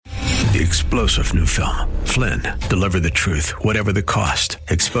The explosive new film, Flynn, deliver the truth, whatever the cost,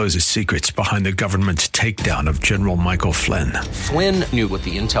 exposes secrets behind the government's takedown of General Michael Flynn. Flynn knew what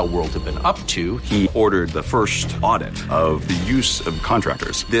the intel world had been up to. He ordered the first audit of the use of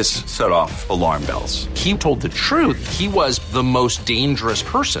contractors. This set off alarm bells. He told the truth. He was the most dangerous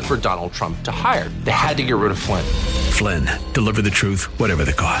person for Donald Trump to hire. They had to get rid of Flynn. Flynn, deliver the truth, whatever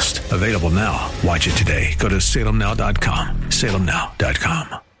the cost. Available now. Watch it today. Go to salemnow.com.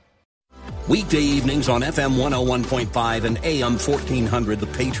 salemnow.com. Weekday evenings on FM 101.5 and AM 1400 The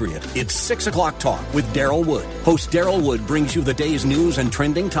Patriot. It's 6 o'clock talk with Daryl Wood. Host Daryl Wood brings you the day's news and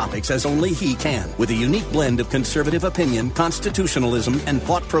trending topics as only he can, with a unique blend of conservative opinion, constitutionalism, and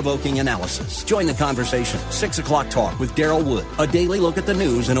thought-provoking analysis. Join the conversation. 6 o'clock talk with Daryl Wood. A daily look at the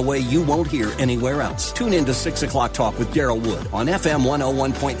news in a way you won't hear anywhere else. Tune in to 6 o'clock talk with Daryl Wood on FM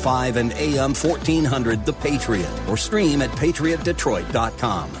 101.5 and AM 1400 The Patriot, or stream at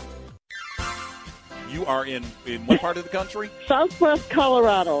patriotdetroit.com. You are in what part of the country? Southwest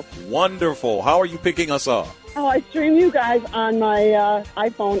Colorado. Wonderful. How are you picking us up? Oh, I stream you guys on my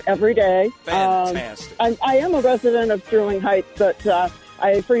iPhone every day. Fantastic. I am a resident of Sterling Heights, but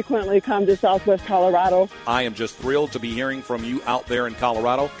I frequently come to Southwest Colorado. I am just thrilled to be hearing from you out there in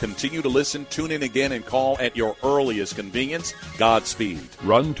Colorado. Continue to listen, tune in again, and call at your earliest convenience. Godspeed.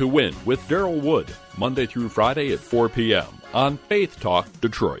 Run to Win with Daryl Wood, Monday through Friday at 4 p.m. on Faith Talk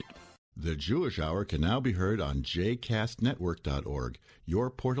Detroit. The Jewish Hour can now be heard on jcastnetwork.org, your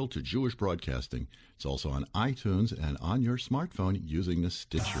portal to Jewish broadcasting. It's also on iTunes and on your smartphone using the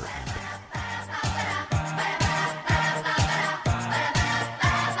Stitcher app.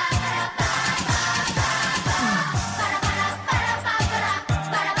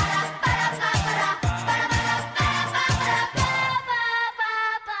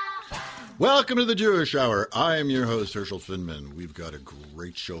 Welcome to the Jewish Hour. I am your host, Herschel Finman. We've got a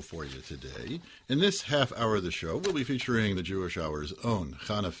great show for you today. In this half hour of the show, we'll be featuring the Jewish Hour's own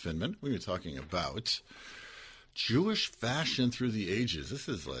Chana Finman. We'll be talking about Jewish fashion through the ages. This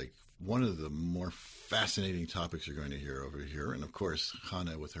is like one of the more fascinating topics you're going to hear over here. And of course,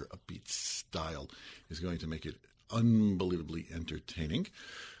 Chana, with her upbeat style, is going to make it unbelievably entertaining.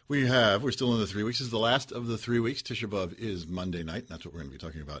 We're still in the 3 weeks. This is the last of the 3 weeks. Tisha B'Av is Monday night. That's what we're going to be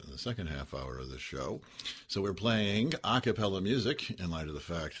talking about in the second half hour of the show. So we're playing a cappella music in light of the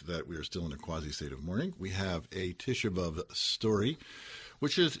fact that we are still in a quasi-state of mourning. We have a Tisha B'Av story,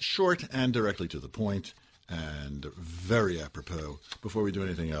 which is short and directly to the point and very apropos. Before we do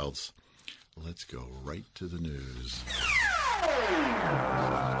anything else, let's go right to the news.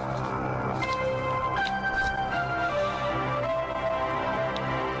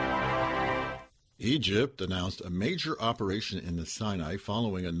 Egypt announced a major operation in the Sinai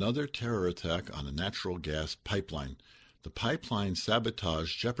following another terror attack on a natural gas pipeline. The pipeline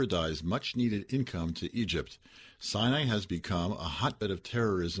sabotage jeopardized much-needed income to Egypt. Sinai has become a hotbed of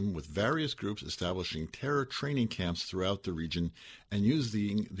terrorism, with various groups establishing terror training camps throughout the region and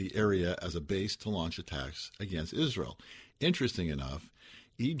using the area as a base to launch attacks against Israel. Interesting enough,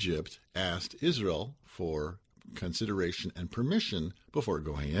 Egypt asked Israel for consideration and permission before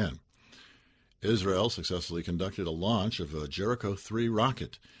going in. Israel successfully conducted a launch of a Jericho-3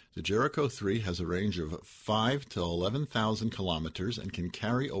 rocket. The Jericho-3 has a range of 5,000 to 11,000 kilometers and can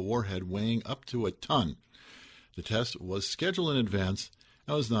carry a warhead weighing up to a ton. The test was scheduled in advance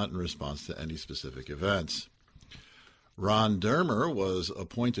and was not in response to any specific events. Ron Dermer was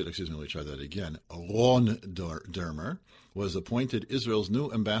appointed, Ron Dermer was appointed Israel's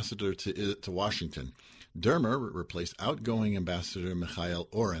new ambassador to Washington. Dermer replaced outgoing Ambassador Michael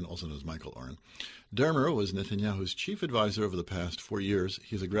Oren, also known as Michael Oren. Dermer was Netanyahu's chief advisor over the past 4 years.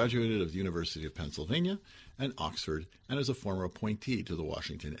 He's a graduate of the University of Pennsylvania and Oxford and is a former appointee to the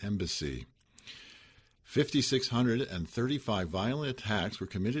Washington Embassy. 5,635 violent attacks were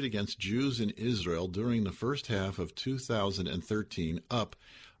committed against Jews in Israel during the first half of 2013, up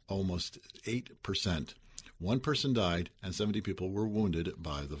almost 8%. One person died and 70 people were wounded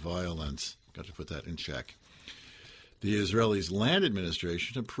by the violence. Got to put that in check. The Israelis' land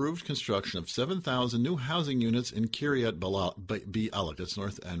administration approved construction of 7,000 new housing units in Kiryat Bialik. That's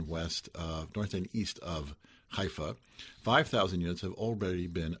north and east of Haifa. 5,000 units have already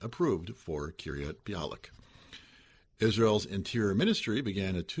been approved for Kiryat Bialik. Israel's Interior Ministry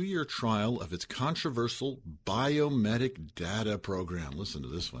began a 2-year trial of its controversial biometric data program. Listen to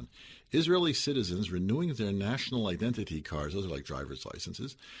this one. Israeli citizens renewing their national identity cards, those are like driver's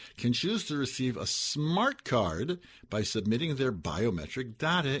licenses, can choose to receive a smart card by submitting their biometric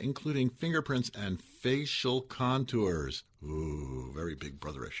data, including fingerprints and facial contours. Ooh, very big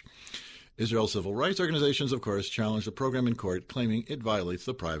brotherish. Israel's civil rights organizations, of course, challenged the program in court, claiming it violates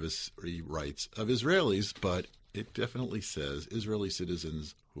the privacy rights of Israelis, but it definitely says Israeli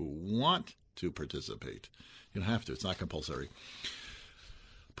citizens who want to participate. You don't have to. It's not compulsory.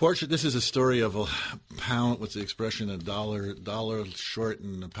 This is a story of a pound, what's the expression, a dollar short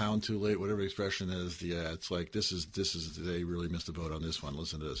and a pound too late, whatever the expression is. Yeah, it's like this is they really missed the boat on this one.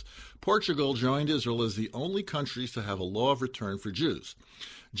 Listen to this. Portugal joined Israel as the only countries to have a law of return for Jews.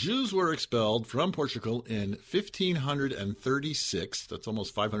 Jews were expelled from Portugal in 1536. That's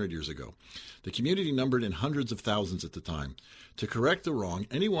almost 500 years ago. The community numbered in hundreds of thousands at the time. To correct the wrong,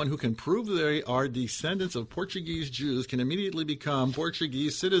 anyone who can prove they are descendants of Portuguese Jews can immediately become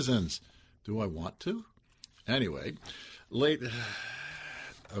Portuguese citizens. Do I want to? Anyway,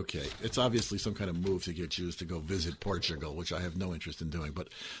 okay, it's obviously some kind of move to get Jews to go visit Portugal, which I have no interest in doing. But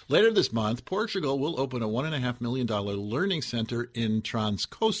later this month, Portugal will open a $1.5 million learning center in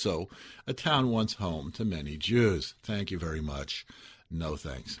Transcoso, a town once home to many Jews. Thank you very much. No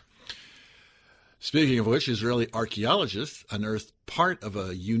thanks. Speaking of which, Israeli archaeologists unearthed part of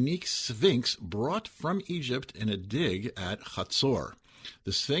a unique sphinx brought from Egypt in a dig at Hatzor.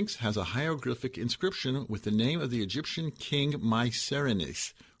 The sphinx has a hieroglyphic inscription with the name of the Egyptian king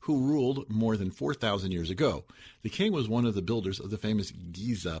Mycerinus, who ruled more than 4,000 years ago. The king was one of the builders of the famous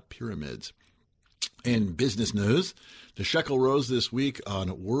Giza pyramids. In business news, the shekel rose this week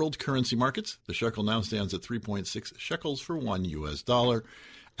on world currency markets. The shekel now stands at 3.6 shekels for $1 US.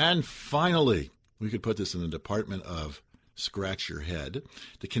 And finally, we could put this in the department of scratch your head.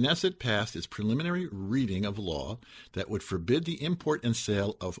 The Knesset passed its preliminary reading of law that would forbid the import and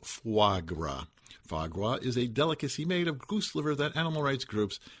sale of foie gras. Foie gras is a delicacy made of goose liver that animal rights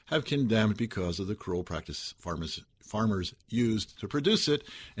groups have condemned because of the cruel practice farmers used to produce it.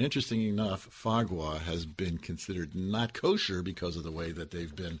 And interestingly enough, foie gras has been considered not kosher because of the way that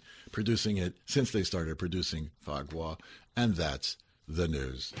they've been producing it since they started producing foie gras. And that's the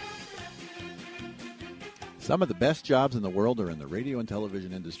news. Some of the best jobs in the world are in the radio and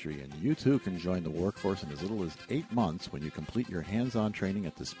television industry, and you too can join the workforce in as little as 8 months when you complete your hands-on training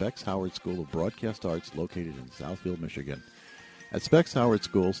at the Specs Howard School of Broadcast Arts located in Southfield, Michigan. At Specs Howard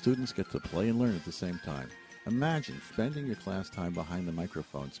School, students get to play and learn at the same time. Imagine spending your class time behind the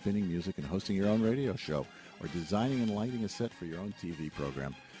microphone, spinning music and hosting your own radio show, or designing and lighting a set for your own TV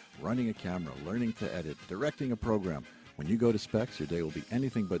program, running a camera, learning to edit, directing a program. When you go to Specs, your day will be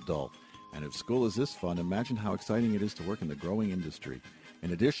anything but dull. And if school is this fun, imagine how exciting it is to work in the growing industry.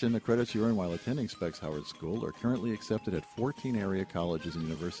 In addition, the credits you earn while attending Specs Howard School are currently accepted at 14 area colleges and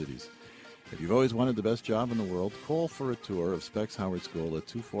universities. If you've always wanted the best job in the world, call for a tour of Specs Howard School at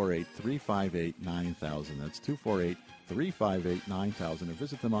 248-358-9000. That's 248-358-9000. Or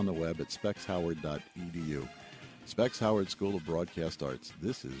visit them on the web at specshoward.edu. Specs Howard School of Broadcast Arts.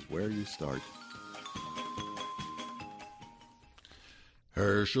 This is where you start.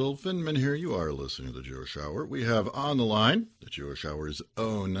 Herschel Finman here. You are listening to the Jewish Hour. We have on the line the Jewish Hour's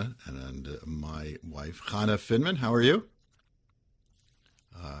own and my wife, Chana Finman. How are you?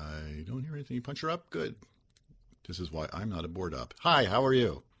 I don't hear anything. You punch her up? Good. This is why I'm not a board up. Hi, how are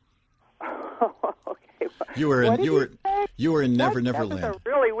you? Okay. You were in Never Never Land. That was a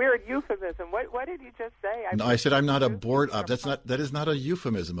really weird euphemism. What did you just say? I said I'm not a board up. That is not a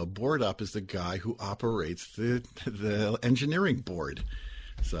euphemism. A board up is the guy who operates the engineering board.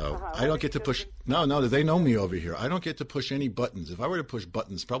 So I don't get to push. No, they know me over here. I don't get to push any buttons. If I were to push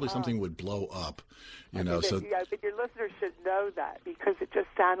buttons, probably something would blow up. But your listeners should know that because it just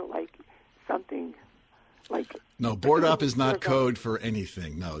sounded like something. No, board up is not code for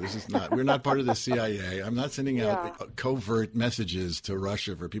anything. No, this is not. We're not part of the CIA. I'm not sending out covert messages to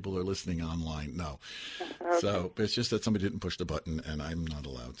Russia for people who are listening online. No. Okay. So it's just that somebody didn't push the button, and I'm not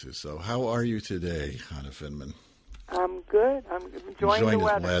allowed to. So how are you today, Chana Finman? I'm good. I'm enjoying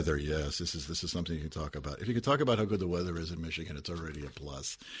the weather. Yes, this is something you can talk about. If you could talk about how good the weather is in Michigan, it's already a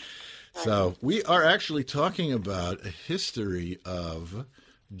plus. So we are actually talking about a history of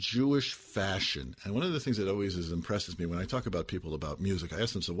Jewish fashion. And one of the things that always impresses me when I talk about people about music, I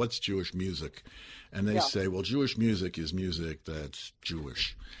ask them, so what's Jewish music? And they say, well, Jewish music is music that's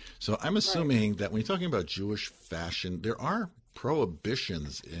Jewish. So I'm assuming that when you're talking about Jewish fashion, there are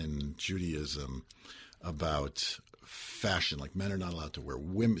prohibitions in Judaism about fashion. Like men are not allowed to wear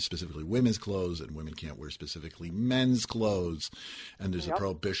specifically women's clothes, and women can't wear specifically men's clothes. And there's a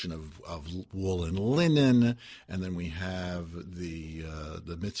prohibition of wool and linen. And then we have the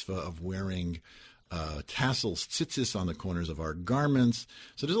mitzvah of wearing tassels, tzitzis on the corners of our garments.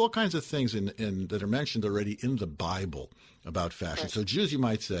 So there's all kinds of things that are mentioned already in the Bible about fashion. Right. So Jews, you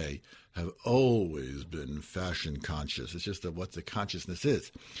might say, have always been fashion conscious. It's just what the consciousness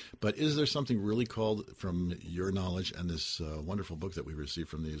is. But is there something really called, from your knowledge and this wonderful book that we received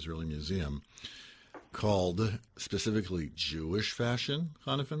from the Israeli Museum, called specifically Jewish fashion,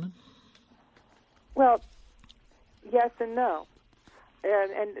 Chana Finman? Well, yes and no.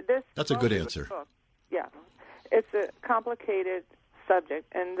 And this That's a good answer. Book, yeah. It's a complicated subject.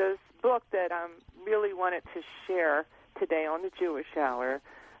 And this book that I really wanted to share today on the Jewish Hour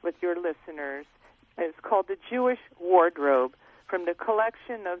with your listeners is called The Jewish Wardrobe, from the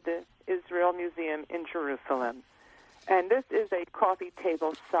collection of the Israel Museum in Jerusalem. And this is a coffee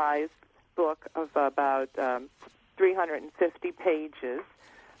table-sized book of about 350 pages,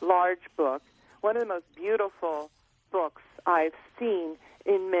 large book, one of the most beautiful books I've seen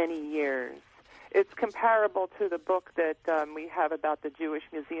in many years. It's comparable to the book that we have about the Jewish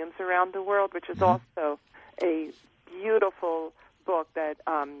museums around the world, which is also a beautiful book that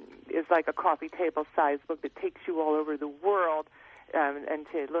is like a coffee table-sized book that takes you all over the world and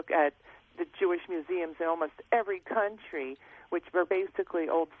to look at the Jewish museums in almost every country, which were basically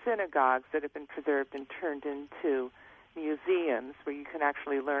old synagogues that have been preserved and turned into museums where you can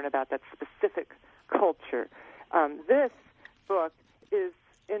actually learn about that specific culture. This book is,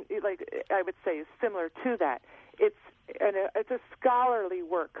 I would say, is similar to that. It's a scholarly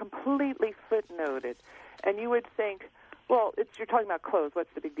work, completely footnoted, and you would think, well, you're talking about clothes.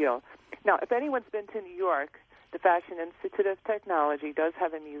 What's the big deal? Now, if anyone's been to New York, the Fashion Institute of Technology does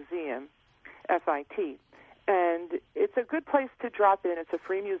have a museum, FIT, and it's a good place to drop in. It's a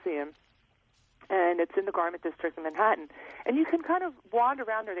free museum, and it's in the Garment District in Manhattan. And you can kind of wander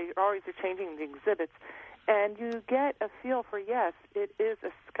around there. They always are changing the exhibits, and you get a feel for, yes, it is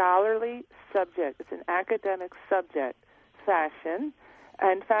a scholarly subject. It's an academic subject, fashion,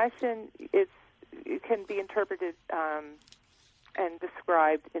 and fashion it can be interpreted and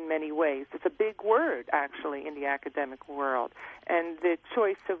described in many ways. It's a big word, actually, in the academic world. And the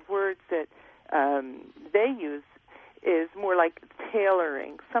choice of words that they use is more like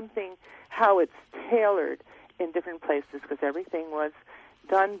tailoring, how it's tailored in different places, because everything was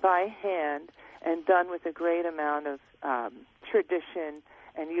done by hand and done with a great amount of tradition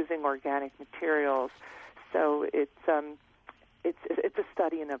and using organic materials. So it's a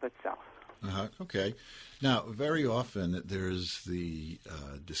study in of itself. Okay. Now, very often there's the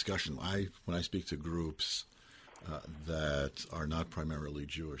discussion. When I speak to groups that are not primarily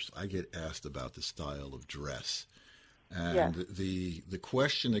Jewish, I get asked about the style of dress. And the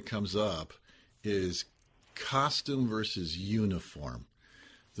question that comes up is costume versus uniform.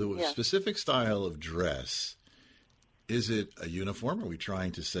 The specific style of dress, is it a uniform? Are we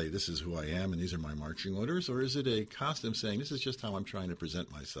trying to say this is who I am and these are my marching orders? Or is it a costume saying this is just how I'm trying to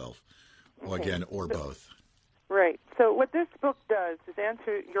present myself? Or again, or both. Right. So what this book does is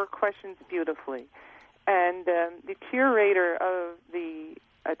answer your questions beautifully. And the curator of the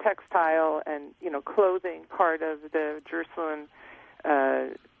textile and clothing part of the Jerusalem,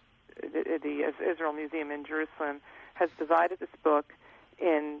 the Israel Museum in Jerusalem, has divided this book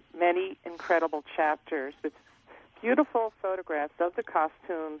in many incredible chapters with beautiful photographs of the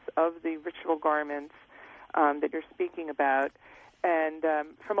costumes, of the ritual garments that you're speaking about. And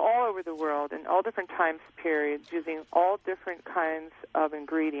from all over the world in all different time periods, using all different kinds of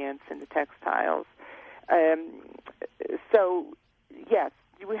ingredients in the textiles. So, yes,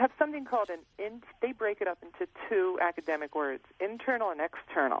 we have something called they break it up into two academic words, internal and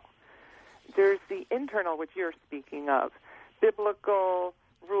external. There's the internal, which you're speaking of, biblical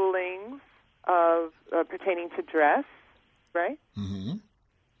rulings of pertaining to dress, right? Mm-hmm.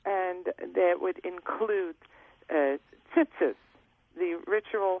 And that would include tzitzis, the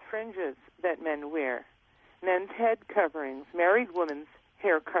ritual fringes that men wear, men's head coverings, married women's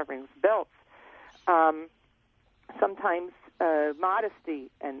hair coverings, belts, sometimes modesty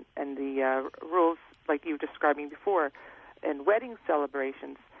and the rules like you were describing before, and wedding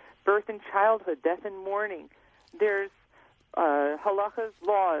celebrations, birth and childhood, death and mourning. There's halachas,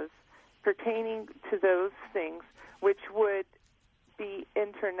 laws pertaining to those things which would be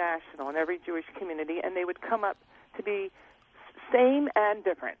international in every Jewish community, and they would come up to be same and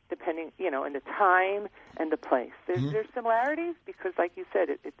different, depending, in the time and the place. There's similarities because, like you said,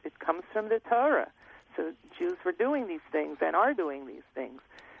 it comes from the Torah. So Jews were doing these things and are doing these things,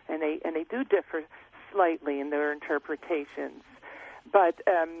 and they do differ slightly in their interpretations. But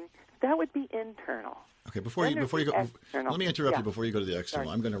that would be internal. Okay, before you go, external. Let me interrupt you before you go to the external.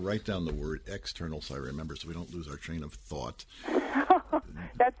 Sorry. I'm going to write down the word external so I remember, so we don't lose our train of thought.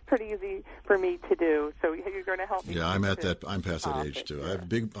 That's pretty easy for me to do. So you're going to help me. Yeah, I'm past that age too. I have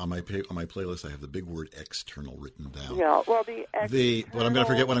big on my playlist. I have the big word external written down. Yeah, well, but I'm going to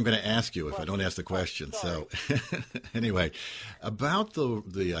forget what I'm going to ask you if I don't ask the question. So anyway, about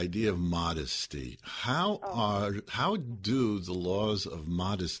the idea of modesty, how do the laws of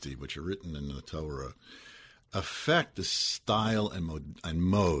modesty, which are written in the Torah, affect the style and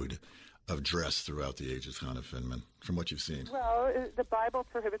mode of dress throughout the ages, Chana Finman, from what you've seen? Well, the Bible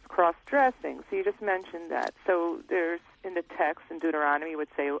prohibits cross-dressing, so you just mentioned that. So there's, in the text in Deuteronomy, would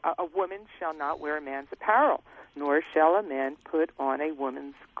say, a woman shall not wear a man's apparel, nor shall a man put on a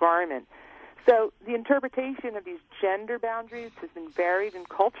woman's garment. So the interpretation of these gender boundaries has been varied and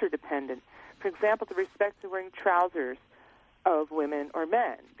culture-dependent. For example, the respect to wearing trousers of women or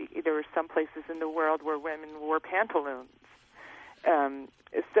men. There were some places in the world where women wore pantaloons.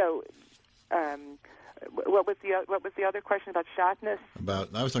 What was the other question about shatnez?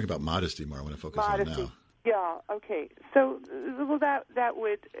 I was talking about modesty more. I want to focus on now. Yeah. Okay. So, well, that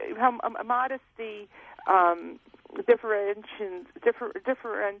would modesty differentiations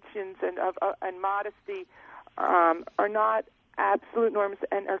and modesty are not absolute norms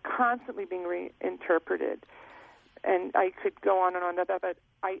and are constantly being reinterpreted. And I could go on and on about that, but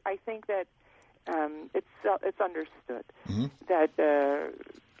I think that it's understood that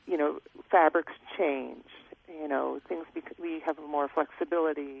fabrics change. Things we have more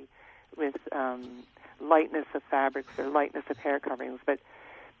flexibility with lightness of fabrics or lightness of hair coverings, but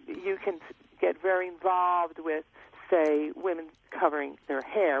you can get very involved with, say, women covering their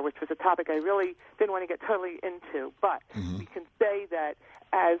hair, which was a topic I really didn't want to get totally into. But we can say that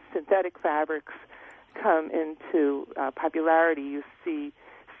as synthetic fabrics come into popularity, you see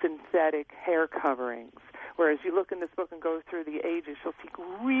synthetic hair coverings. Whereas you look in this book and go through the ages, you'll see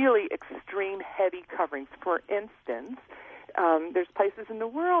really extreme heavy coverings. For instance, there's places in the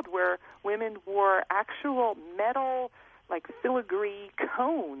world where women wore actual metal, like filigree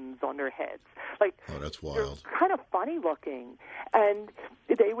cones on their heads. Oh, that's wild. They're kind of funny looking, and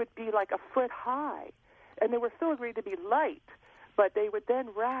they would be like a foot high, and they were filigree to be light, but they would then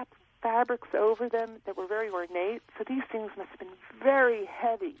wrap fabrics over them that were very ornate. So these things must have been very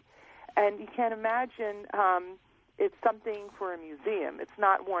heavy. And you can't imagine it's something for a museum. It's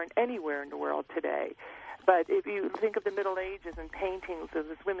not worn anywhere in the world today. But if you think of the Middle Ages and paintings of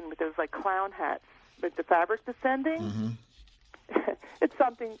those women with those like clown hats with the fabric descending, it's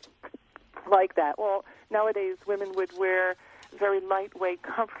something like that. Well, nowadays women would wear very lightweight,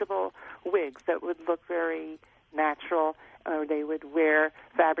 comfortable wigs that would look very natural, or they would wear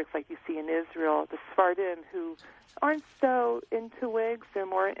fabrics like you see in Israel, the Sephardim, who aren't so into wigs. They're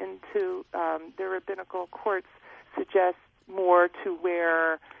more into, their rabbinical courts suggest more to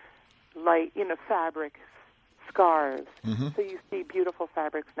wear light, fabric scarves. So you see beautiful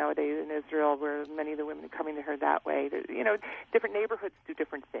fabrics nowadays in Israel where many of the women are coming to her that way. Different neighborhoods do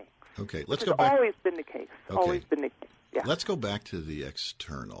different things. Okay, let's go back. It's always been the case. Okay. Always been the case. Yeah. Let's go back to the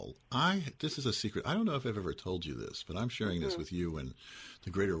external. This is a secret. I don't know if I've ever told you this, but I'm sharing this with you and the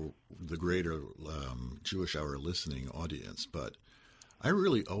greater Jewish Hour listening audience. But I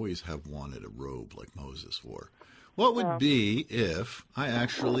really always have wanted a robe like Moses wore. What would be if I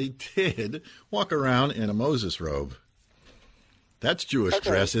actually did walk around in a Moses robe? That's Jewish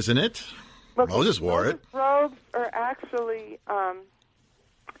dress, isn't it? Look, Moses wore it. Robes are actually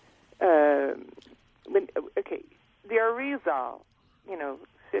the Arizal,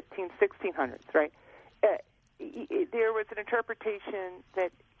 1600s, right? There was an interpretation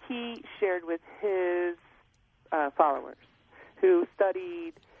that he shared with his followers who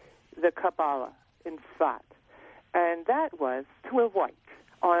studied the Kabbalah in Sfat, and that was to wear white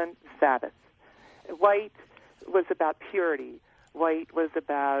on Sabbath. White was about purity. White was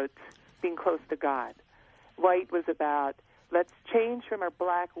about being close to God. White was about, let's change from our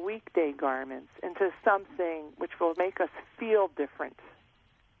black weekday garments into something which will make us feel different,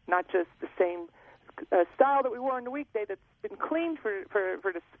 not just the same style that we wore on the weekday that's been cleaned for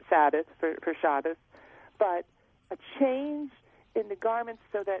the Sabbath, for Shabbos, but a change in the garments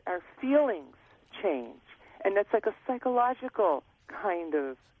so that our feelings change. And that's like a psychological kind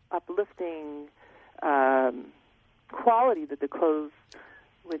of uplifting quality that the clothes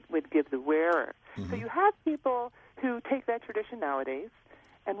would give the wearer. So you have people who take that tradition nowadays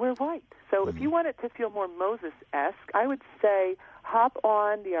and wear white. So if you want it to feel more Moses-esque, I would say hop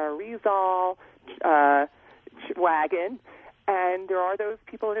on the Arizal wagon, and there are those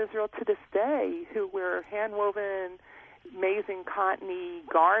people in Israel to this day who wear hand-woven, amazing cottony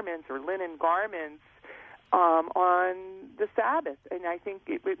garments or linen garments on the Sabbath. And I think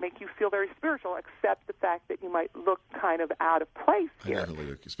it would make you feel very spiritual, except the fact that you might look kind of out of place here. I definitely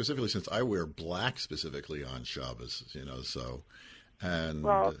do, specifically since I wear black specifically on Shabbos, so. And,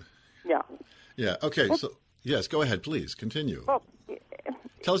 well, yeah. Yeah, okay, well, so, yes, go ahead, please, continue. Well,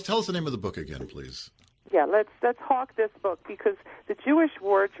 tell us the name of the book again, please. Yeah, let's hawk this book, because the Jewish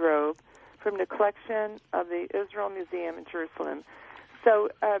Wardrobe from the collection of the Israel Museum in Jerusalem. So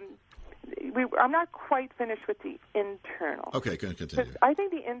I'm not quite finished with the internal. Okay, go ahead, continue. I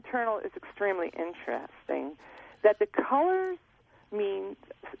think the internal is extremely interesting, that the colors mean,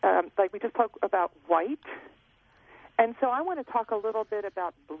 like we just talked about white, and so I want to talk a little bit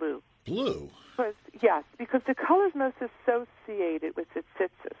about blue. Blue? Yes, because the color is most associated with the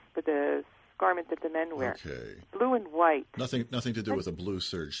tzitzis, with the garment that the men wear. Okay. Blue and white. Nothing to do with a blue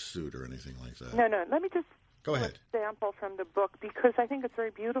serge suit or anything like that. No. Let me just go ahead. Sample from the book, because I think it's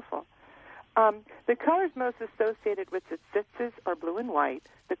very beautiful. The colors most associated with the tzitzis are blue and white.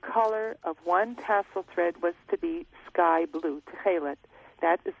 The color of one tassel thread was to be sky blue, techelet.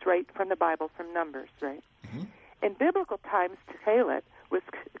 That is right from the Bible, from Numbers, right? Mm-hmm. In biblical times, techelet was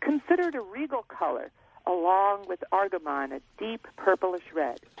considered a regal color, along with argamon, a deep purplish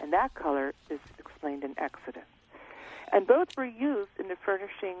red, and that color is explained in Exodus. And both were used in the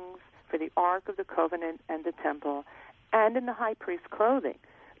furnishings for the Ark of the Covenant and the temple, and in the high priest's clothing.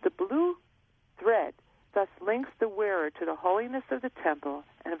 The blue thread thus links the wearer to the holiness of the temple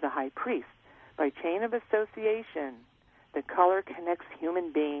and of the high priest. By chain of association, the color connects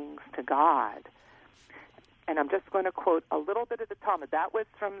human beings to God. And I'm just going to quote a little bit of the Talmud. That was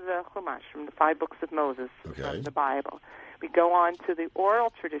from the Chumash, from the 5 books of Moses, from the Bible. We go on to the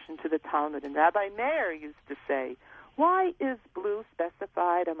oral tradition, to the Talmud. And Rabbi Meir used to say, why is blue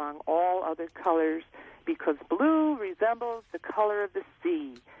specified among all other colors? Because blue resembles the color of the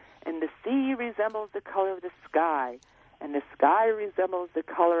sea, and the sea resembles the color of the sky, and the sky resembles the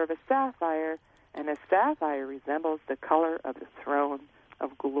color of a sapphire, and a sapphire resembles the color of the throne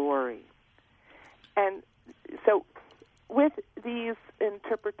of glory. And so with these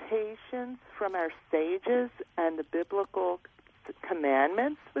interpretations from our sages and the biblical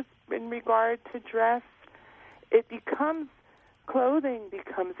commandments in regard to dress, clothing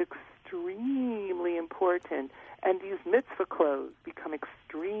becomes extremely important, and these mitzvah clothes become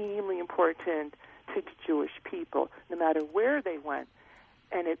extremely important to the Jewish people, no matter where they went,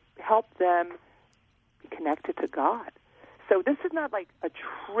 and it helped them be connected to God. So this is not like a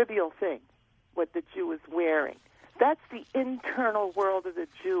trivial thing, what the Jew is wearing. That's the internal world of the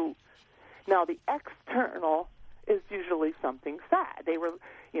Jew. Now, the external is usually something sad. They were,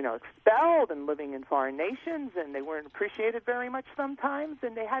 expelled and living in foreign nations, and they weren't appreciated very much sometimes,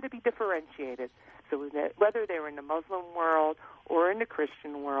 and they had to be differentiated. So whether they were in the Muslim world or in the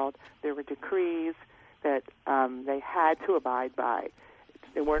Christian world, there were decrees that they had to abide by.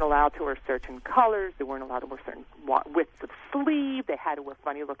 They weren't allowed to wear certain colors. They weren't allowed to wear certain widths of sleeve. They had to wear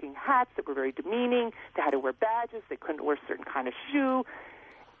funny-looking hats that were very demeaning. They had to wear badges. They couldn't wear a certain kind of shoe.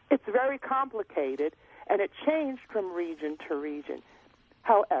 It's very complicated, and it changed from region to region.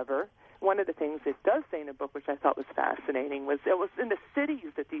 However, one of the things it does say in the book, which I thought was fascinating, was it was in the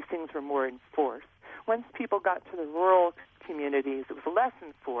cities that these things were more enforced. Once people got to the rural communities, it was less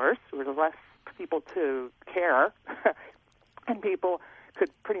enforced. There was less people to care, and people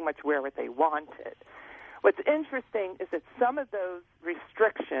could pretty much wear what they wanted. What's interesting is that some of those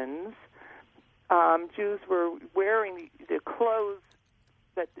restrictions, Jews were wearing the clothes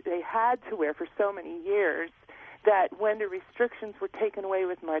that they had to wear for so many years, that when the restrictions were taken away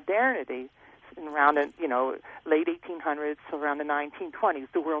with modernity, in around late 1800s to around the 1920s,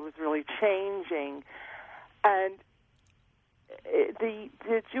 the world was really changing, and the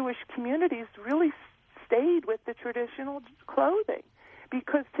Jewish communities really stayed with the traditional clothing,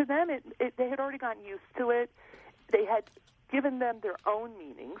 because to them they had already gotten used to it. They had given them their own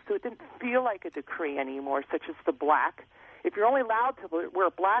meaning, so it didn't feel like a decree anymore, such as the black. If you're only allowed to wear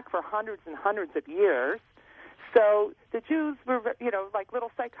black for hundreds and hundreds of years, so the Jews were, like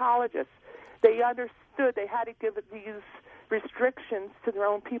little psychologists. They understood they had to give these restrictions to their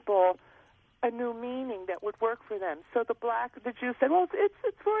own people a new meaning that would work for them. So the Jews said, well, it's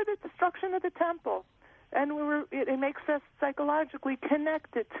for the destruction of the temple. And it makes us psychologically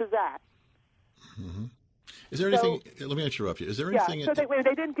connected to that. Mm-hmm. Is there anything, let me interrupt you, is there anything... Yeah, so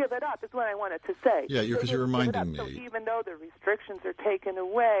they didn't give it up, is what I wanted to say. Yeah, because you're reminding me. So even though the restrictions are taken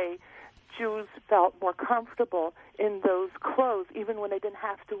away, Jews felt more comfortable in those clothes, even when they didn't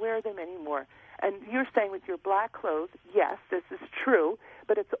have to wear them anymore. And you're saying with your black clothes, yes, this is true,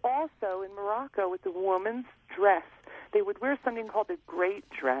 but it's also in Morocco with the woman's dress. They would wear something called the great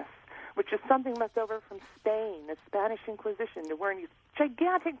dress, which is something left over from Spain, the Spanish Inquisition. They're wearing these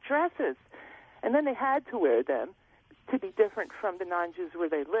gigantic dresses, and then they had to wear them to be different from the non-Jews where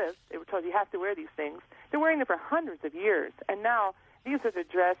they lived. They were told you have to wear these things. They're wearing them for hundreds of years, and now these are the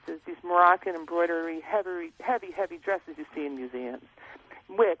dresses, these Moroccan embroidery, heavy dresses you see in museums,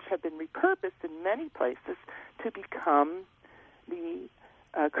 which have been repurposed in many places to become the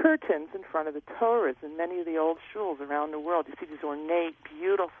curtains in front of the Torahs in many of the old shuls around the world. You see these ornate,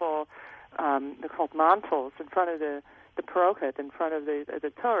 beautiful, they're called mantles in front of the parochet, in front of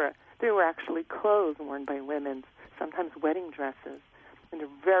the Torah. They were actually clothes worn by women, sometimes wedding dresses, and they're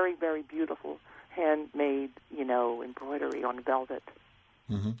very, very beautiful, handmade, embroidery on velvet.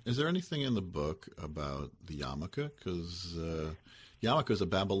 Mm-hmm. Is there anything in the book about the yarmulke? Because yarmulke is a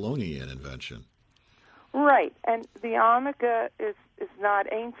Babylonian invention. Right, and the yarmulke is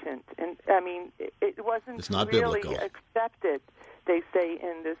not ancient, and it wasn't really biblical. accepted, they say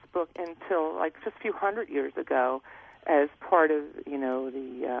in this book, until like just a few hundred years ago, as part of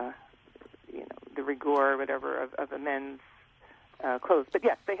the rigor or whatever of a men's clothes. But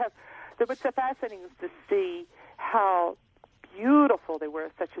yes, they have. What's so fascinating is to see how beautiful they were,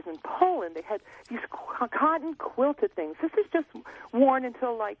 such as in Poland. They had these cotton quilted things. This is just worn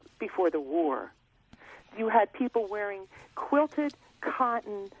until like before the war. You had people wearing quilted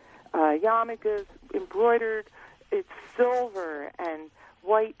cotton yarmulkes, embroidered. It's silver and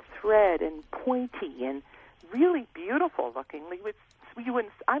white thread and pointy and really beautiful looking.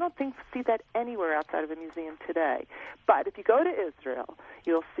 I don't think see that anywhere outside of a museum today. But if you go to Israel,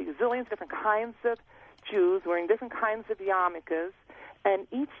 you'll see zillions of different kinds of Jews wearing different kinds of yarmulkes, and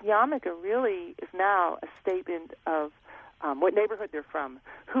each yarmulke really is now a statement of what neighborhood they're from,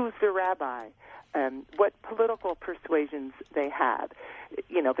 who's their rabbi, what political persuasions they have.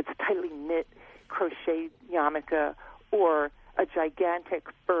 If it's a tightly knit, crocheted yarmulke or a gigantic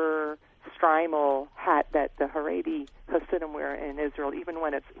fur strimal hat that the Haredi Hasidim wear in Israel, even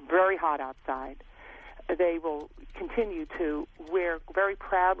when it's very hot outside, they will continue to wear very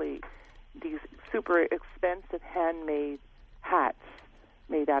proudly these super expensive handmade hats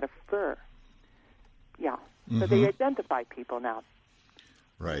made out of fur. Yeah. Mm-hmm. So they identify people now.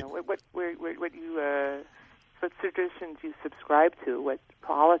 Right. What traditions you subscribe to, what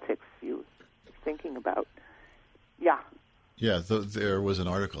politics you thinking about. Yeah. Yeah, there was an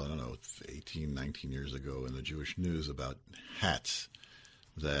article, 18, 19 years ago in the Jewish News about hats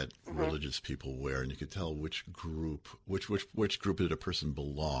that religious people wear, and you could tell which group did a person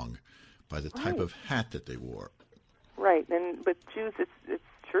belong by the type of hat that they wore. Right, and with Jews, it's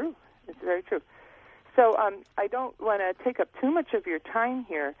true. It's very true. So I don't want to take up too much of your time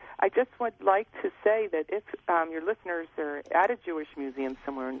here. I just would like to say that if your listeners are at a Jewish museum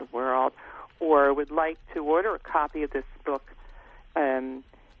somewhere in the world or would like to order a copy of this book,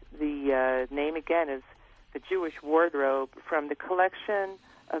 the name again is The Jewish Wardrobe, from the collection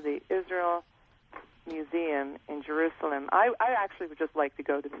of the Israel Museum in Jerusalem. I actually would just like to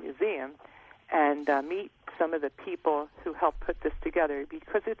go to the museum and meet some of the people who helped put this together,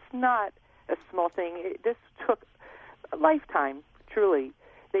 because it's not a small thing. This took a lifetime, truly.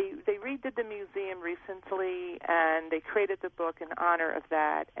 They redid the museum recently, and they created the book in honor of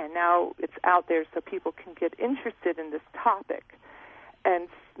that, and now it's out there so people can get interested in this topic and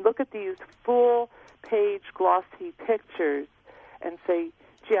look at these full-page glossy pictures and say,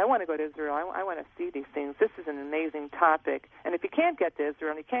 gee, I want to go to Israel. I want to see these things. This is an amazing topic. And if you can't get to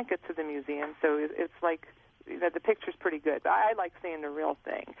Israel, you can't get to the museum, so it's like, the picture's pretty good. But I like seeing the real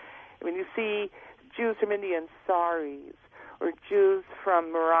thing. When you see Jews from India in saris, or Jews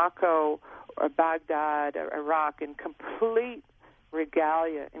from Morocco or Baghdad or Iraq in complete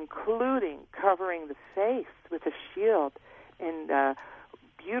regalia, including covering the face with a shield in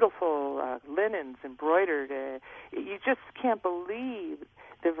beautiful linens embroidered, you just can't believe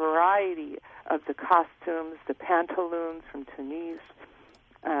the variety of the costumes, the pantaloons from Tunis.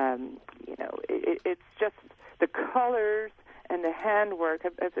 It's just the colors and the handwork.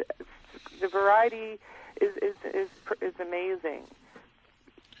 The variety is amazing.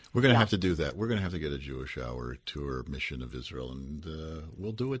 We're going to have to do that. We're going to have to get a Jewish Hour tour mission of Israel, and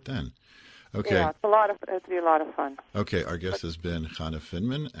we'll do it then. Okay. Yeah, it'll be a lot of fun. Okay, our guest has been Chana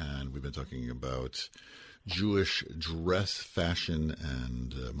Finman, and we've been talking about Jewish dress, fashion,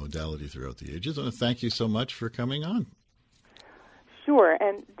 and modality throughout the ages. I want to thank you so much for coming on. Sure,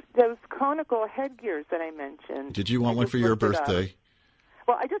 and those conical headgears that I mentioned. Did you want one for your birthday?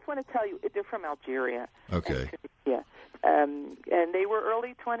 Well, I just want to tell you, they're from Algeria. Okay. Yeah, and they were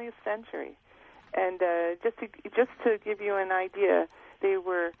early 20th century. And just to give you an idea, they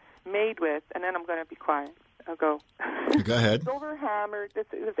were made with, and then I'm going to be quiet, I'll go. Go ahead. Silver hammered.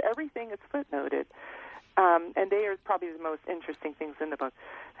 Everything is footnoted. And they are probably the most interesting things in the book.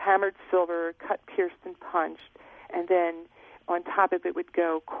 Hammered silver, cut, pierced, and punched. And then on top of it would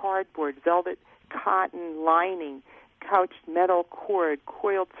go cardboard, velvet, cotton, lining, couched metal cord,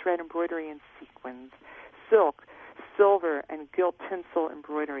 coiled thread embroidery and sequins, silk, silver, and gilt tinsel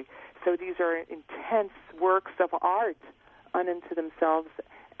embroidery. So these are intense works of art unto themselves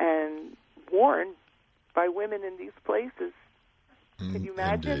and worn by women in these places. Can you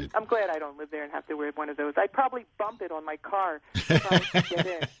imagine? Indeed. I'm glad I don't live there and have to wear one of those. I'd probably bump it on my car trying to get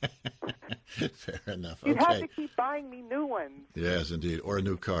in. Fair enough. You'd Okay. have to keep buying me new ones. Yes, indeed. Or a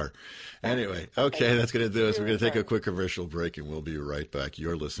new car. Anyway, okay, that's going to do it. So we're going to take a quick commercial break, and we'll be right back.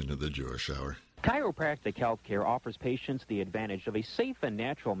 You're listening to The Jewish Hour. Chiropractic healthcare offers patients the advantage of a safe and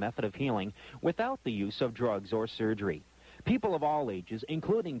natural method of healing without the use of drugs or surgery. People of all ages,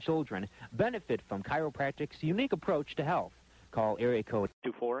 including children, benefit from chiropractic's unique approach to health. Call area code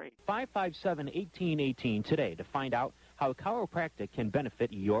 248-557-1818 today to find out how chiropractic can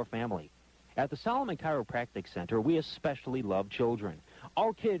benefit your family. At the Solomon Chiropractic Center, we especially love children.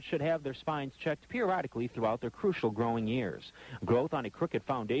 All kids should have their spines checked periodically throughout their crucial growing years. Growth on a crooked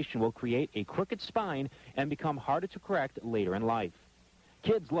foundation will create a crooked spine and become harder to correct later in life.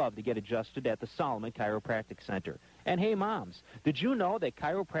 Kids love to get adjusted at the Solomon Chiropractic Center. And hey, moms, did you know that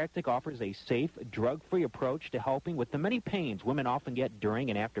chiropractic offers a safe, drug-free approach to helping with the many pains women often get during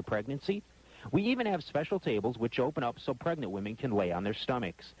and after pregnancy? We even have special tables which open up so pregnant women can lay on their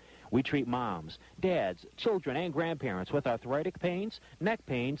stomachs. We treat moms, dads, children, and grandparents with arthritic pains, neck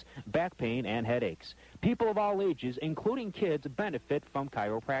pains, back pain, and headaches. People of all ages, including kids, benefit from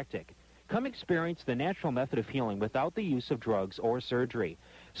chiropractic. Come experience the natural method of healing without the use of drugs or surgery.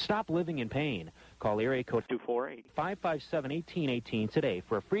 Stop living in pain. Call area code 248-557-1818 today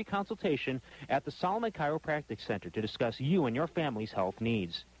for a free consultation at the Solomon Chiropractic Center to discuss you and your family's health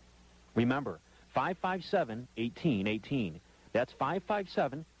needs. Remember, 557-1818. That's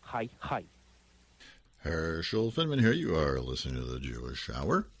 557-HI-HI. Herschel Finman here. You are listening to The Jewish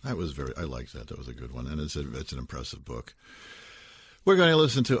Hour. I liked that. That was a good one, and it's an impressive book. We're going to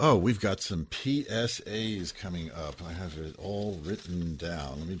listen to, we've got some PSAs coming up. I have it all written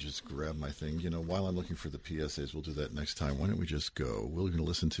down. Let me just grab my thing. While I'm looking for the PSAs, we'll do that next time. Why don't we just go? We're going to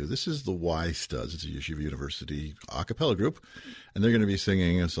listen to, this is the Y Studs. It's a Yeshiva University a cappella group, and they're going to be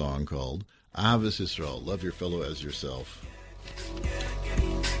singing a song called Ahavas Yisrael, Love Your Fellow as Yourself.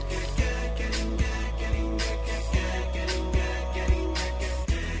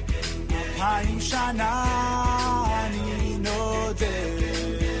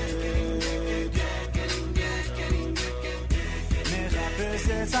 מחפש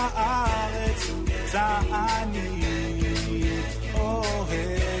את הארץ, אני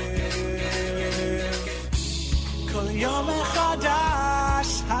אוהב. כל יום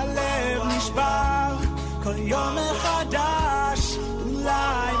מחדש הלב נשבר, כל יום מחדש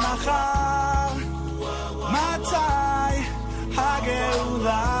אולי מחר, מתי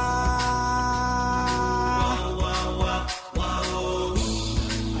הגאולה?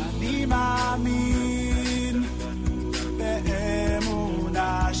 מאמין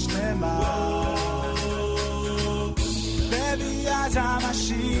באמונה שלמה בביאת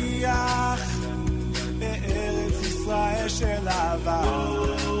המשיח בארץ ישראל של אהבה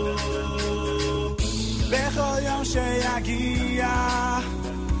בכל יום שיגיע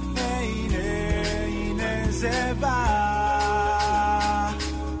הנה זה בא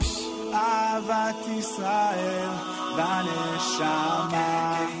אהבת ישראל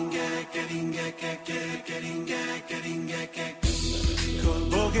בנשמה כל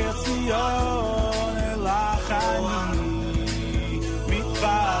בוקר ציון אלך אני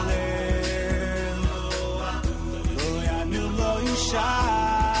מתפלל לא ינום לא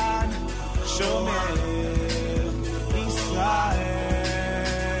ישן שומר ישראל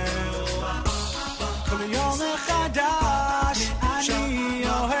כל יום מחדש אני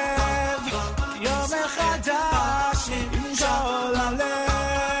אוהב יום מחדש עם כל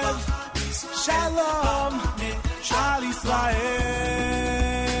הלב שלום על ישראל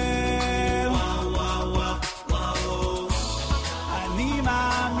אני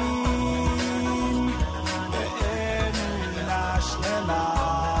מאמין באמונה שלמה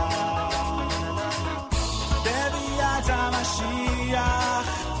בביאת המשיח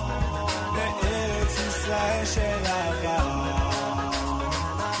בארץ ישראל של אהבה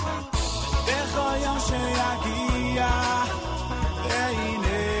בכל יום שיגיע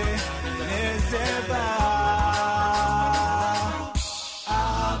והנה זה בא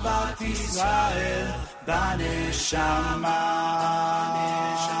אהבת ישראל בנשמה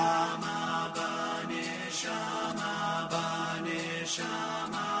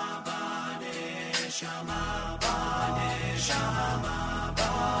אני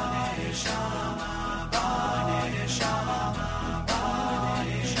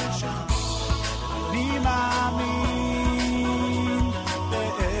מאמין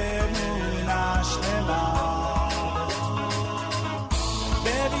באמונה שלמה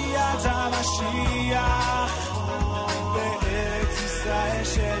בביאת המשיח בארץ ישראל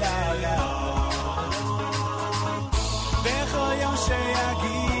שלנו בכל יום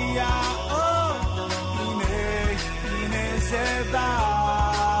שיגיע הנה זה בא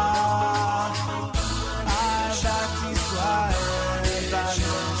אהבת ישראל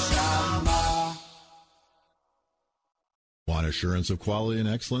בנשמה. Want assurance of quality and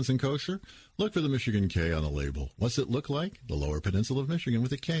excellence in kosher? Look for the Michigan K on the label. What's it look like? The Lower Peninsula of Michigan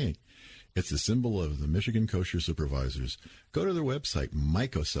with a K. It's the symbol of the Michigan Kosher Supervisors. Go to their website,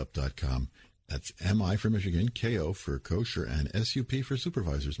 mycosup.com. That's M-I for Michigan, K-O for kosher, and S-U-P for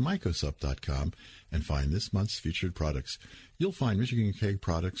supervisors, mycosup.com, and find this month's featured products. You'll find Michigan K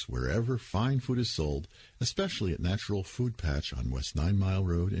products wherever fine food is sold, especially at Natural Food Patch on West 9 Mile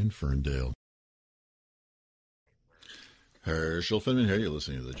Road in Ferndale. Herschel Finman here. You're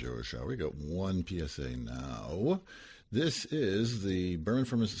listening to the Jewish Hour. We got one PSA now. This is the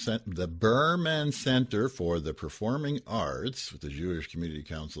Berman Center for the Performing Arts with the Jewish Community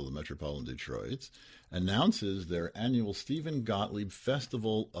Council of the Metropolitan Detroit announces their annual Stephen Gottlieb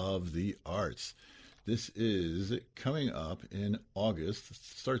Festival of the Arts. This is coming up in August. It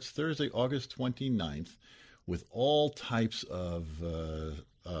starts Thursday, August 29th, with all types of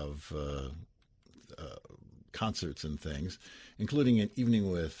concerts and things, including an evening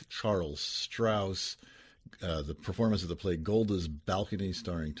with Charles Strauss, the performance of the play Golda's Balcony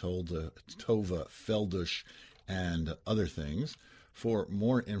starring Tova Feldush, and other things. For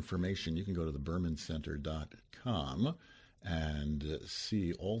more information, you can go to thebermancenter.com and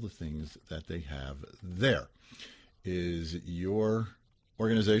see all the things that they have there. Is your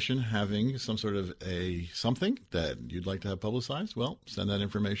organization having some sort of something that you'd like to have publicized? Well, send that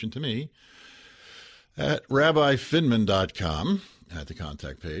information to me at rabbifinman.com at the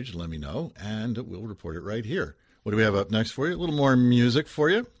contact page. Let me know, and we'll report it right here. What do we have up next for you? A little more music for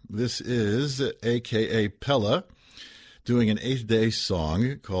you. This is A.K.A. Pella doing an 8th-day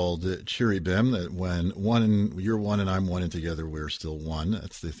song called Chiribim, that when you're one and I'm one and together we're still one.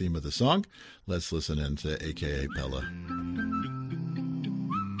 That's the theme of the song. Let's listen in to A.K.A. Pella.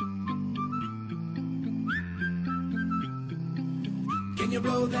 Can you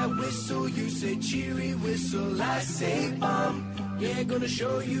blow that whistle? You say cheery whistle, I say yeah, gonna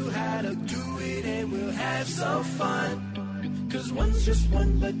show you how to do it and we'll have some fun. Cause one's just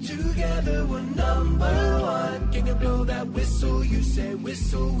one, but together we're number one. Can you blow that whistle? You say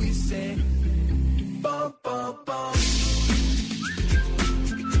whistle, we say bum, bum, bum.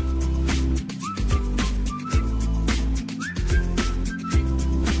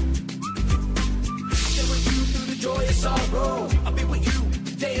 Joy and sorrow, I'll be with you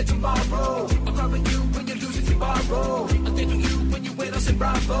today and tomorrow. I'll cry with you when you're losing tomorrow. I'll dance with you when you win, I'll say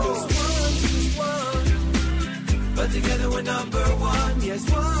bravo. Just one, but together we're number one. Yes,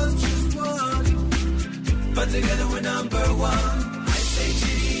 one's just one, but together we're number one. I say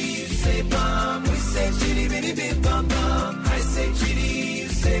chitty, you say bum, we say chitty bitty bim bum bum. I say chitty, you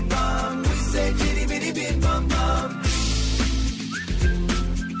say bum, we say chitty bitty bim bum bum.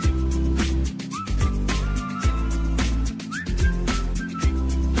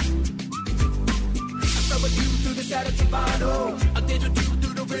 Shadow tomato, I'll dance with you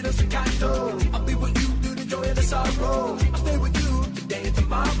through the rhythm staccato. I'll be with you through the joy and the sorrow. I'll stay with you today and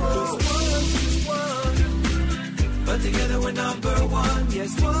tomorrow. Just one, but together we're number one.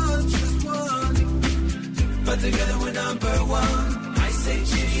 Yes, one's just one, but together we're number one. I say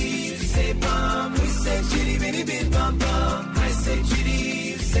chitty, you say bum, we say chitty bitty bim bum bum. I say chitty,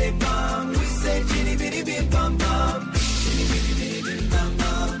 you say bum, we say chitty bitty bim bum bum. Chitty bitty bitty bim bum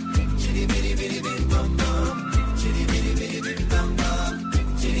bum, chitty bitty bitty bim bum bum. Chitty bitty bitty bim bum bum,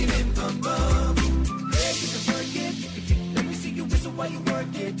 chitty bim bum bum. Hey, you can work it. Let me see you whistle while you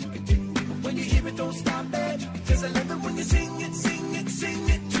work it. When you hear it, don't stop it. 'Cause I love it when you sing it, sing it, sing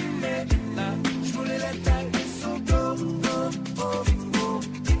it to me. Truly let that whistle go, oh, oh, oh.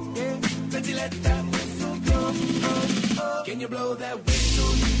 Yeah, let you let that whistle go, oh, oh. Can you blow that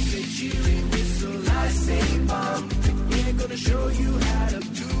whistle? You say cheery whistle, I say bum. We're gonna show you how to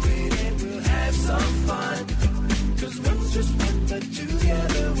do it and we'll have some fun. 'Cause one's just one, but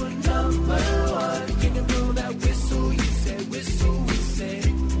together we're number one. Can you blow that whistle? You say whistle, we say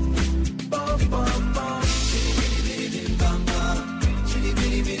bum, bum, bum. Chitty bitty bitty bim bum bum. Chitty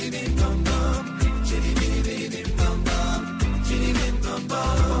bitty bitty bim bum bum. Chitty bitty bitty bim bum bum. Chitty bim bum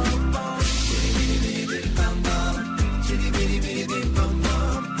bum. Chitty bitty bitty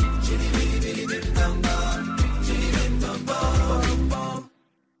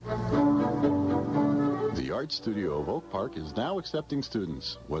Studio of Oak Park is now accepting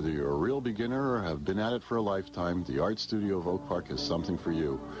students. Whether you're a real beginner or have been at it for a lifetime, the Art Studio of Oak Park is something for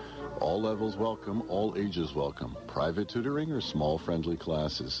you. All levels welcome, all ages welcome. Private tutoring or small friendly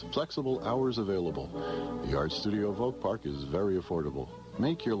classes. Flexible hours available. The Art Studio of Oak Park is very affordable.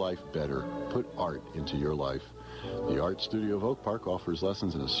 Make your life better. Put art into your life. The Art Studio of Oak Park offers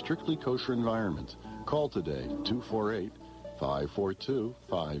lessons in a strictly kosher environment. Call today,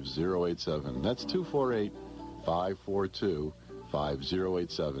 248-542-5087. That's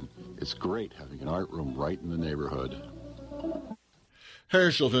 248-542-5087. It's great having an art room right in the neighborhood.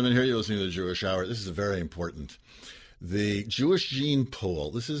 Herschel Finman here. You're listening to the Jewish Hour. This is very important. The Jewish Gene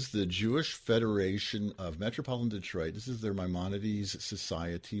Pool. This is the Jewish Federation of Metropolitan Detroit. This is their Maimonides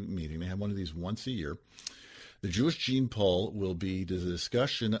Society meeting. They have one of these once a year. The Jewish Gene Poll will be the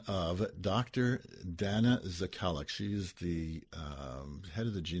discussion of Dr. Dana Zakalik. She's the head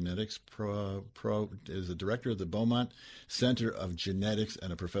of the genetics is the director of the Beaumont Center of Genetics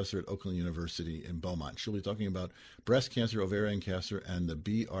and a professor at Oakland University in Beaumont. She'll be talking about breast cancer, ovarian cancer, and the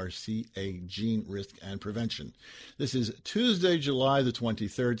BRCA gene risk and prevention. This is Tuesday, July the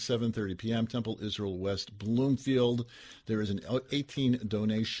 23rd, 7:30 p.m., Temple Israel West, Bloomfield. There is an $18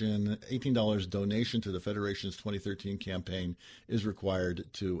 donation to the Federation's 2013 campaign is required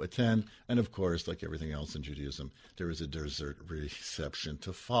to attend. And, of course, like everything else in Judaism, there is a dessert reception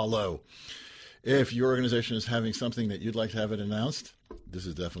to follow. If your organization is having something that you'd like to have it announced, this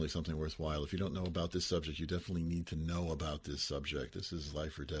is definitely something worthwhile. If you don't know about this subject, you definitely need to know about this subject. This is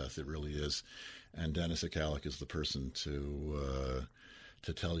life or death. It really is. And Dennis Akalik is the person to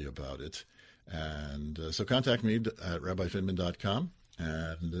tell you about it. And so contact me at rabbifinman.com,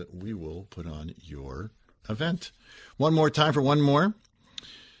 and we will put on your event. One more time for one more.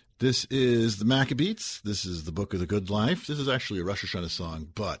 This is the Maccabees. This is the Book of the Good Life. This is actually a Rosh Hashanah song,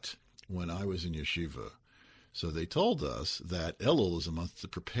 but when I was in yeshiva, so they told us that Elul is a month to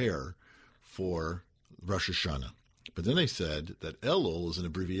prepare for Rosh Hashanah. But then they said that Elul is an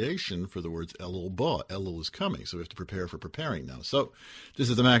abbreviation for the words Elul Ba. Elul is coming, so we have to prepare for preparing now. So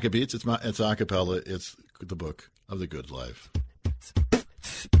this is the Maccabees. It's a cappella. It's the Book of the Good Life.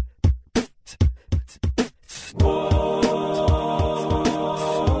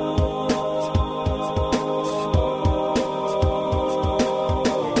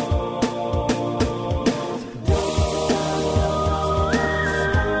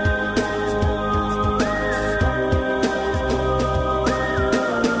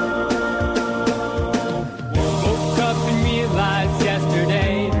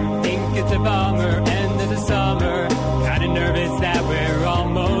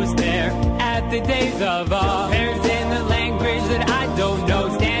 The days of all pairs in the language that I don't know,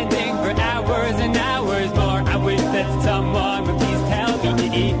 standing for hours and hours more. I wish that someone would please tell me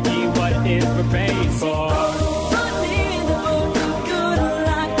what it is we're praying for.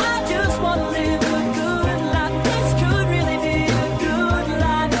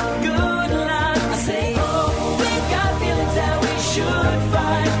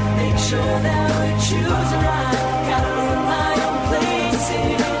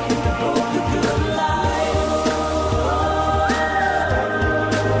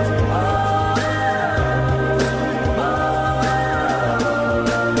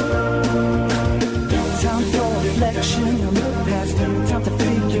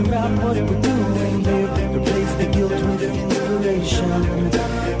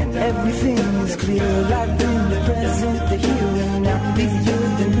 Everything is clear, life in the present, the here and now. These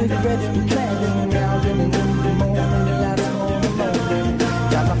youth and regret and planning now. Living in the moment, last moment.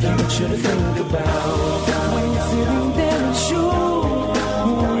 Got my future to think about. When you're sitting there and sure,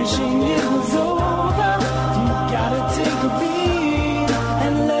 wishing it was over, you gotta take a beat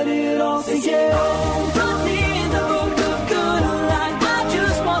and let it all sink in. Put me in the book of good life. I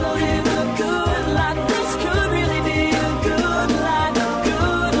just wanna live a good life. This could really be a good life.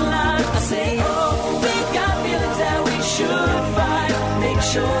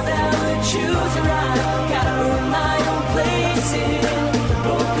 Sure that we choose right. Gotta earn my own place in the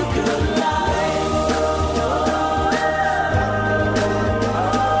book of good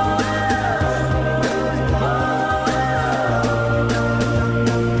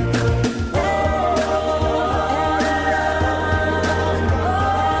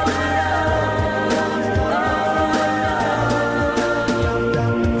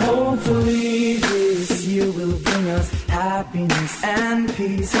Hopefully this year will bring us happiness and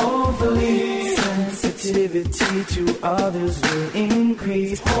peace. Hopefully sensitivity to others will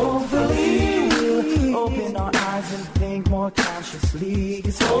increase. Hopefully we'll open our eyes and think more consciously.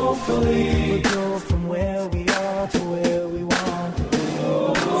 'Cause hopefully we'll go from where we are to where we want to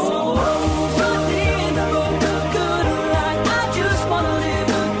go. So put me in the book of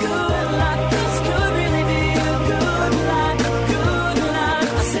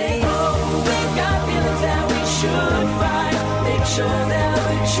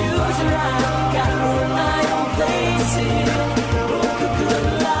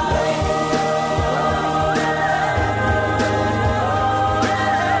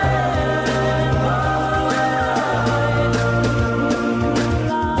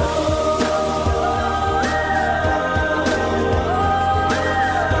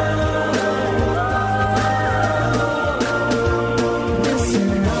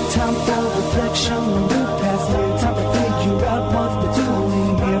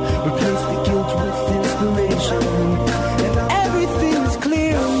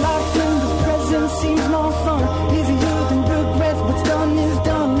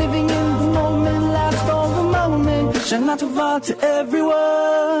Shana Tova to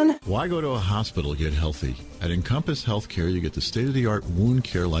everyone. Why go to a hospital to get healthy? At Encompass Healthcare, you get the state-of-the-art wound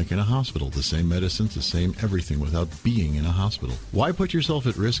care like in a hospital. The same medicines, the same everything without being in a hospital. Why put yourself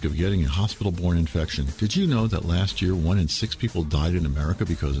at risk of getting a hospital-borne infection? Did you know that last year 1 in 6 people died in America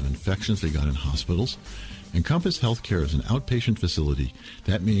because of infections they got in hospitals? Encompass Healthcare is an outpatient facility.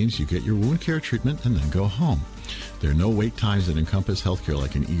 That means you get your wound care treatment and then go home. There are no wait times at Encompass Healthcare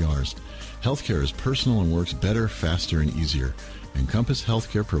like in ERs. Healthcare is personal and works better, faster, and easier. Encompass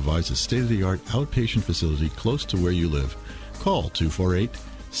Healthcare provides a state-of-the-art outpatient facility close to where you live. Call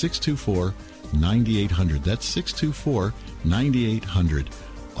 248-624-9800. That's 624-9800.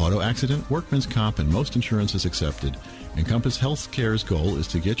 Auto accident, workman's comp, and most insurance is accepted. Encompass Healthcare's goal is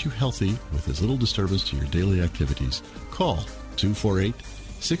to get you healthy with as little disturbance to your daily activities. Call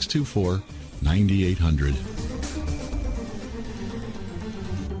 248-624-9800.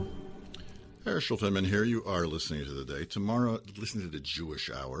 Herschel Finman here. You are listening to The Day. Tomorrow, listening to the Jewish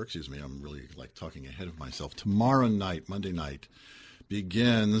Hour. Excuse me, I'm really talking ahead of myself. Tomorrow night, Monday night,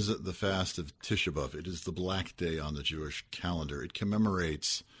 begins the fast of Tisha B'Av. It is the black day on the Jewish calendar. It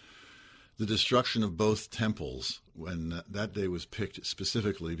commemorates the destruction of both temples, when that day was picked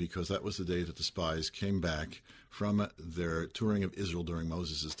specifically because that was the day that the spies came back from their touring of Israel during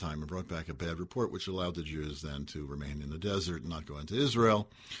Moses' time and brought back a bad report, which allowed the Jews then to remain in the desert and not go into Israel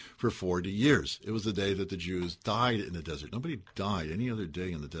for 40 years. It was the day that the Jews died in the desert. Nobody died any other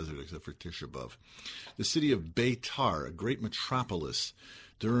day in the desert except for Tisha B'Av. The city of Beitar, a great metropolis,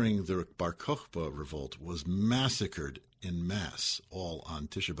 during the Bar Kokhba revolt, was massacred in mass, all on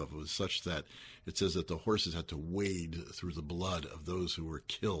Tisha B'Av. It was such that it says that the horses had to wade through the blood of those who were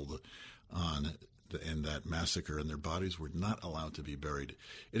killed in that massacre, and their bodies were not allowed to be buried.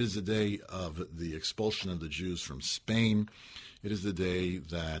 It is the day of the expulsion of the Jews from Spain. It is the day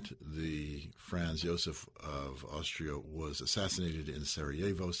that the Franz Josef of Austria was assassinated in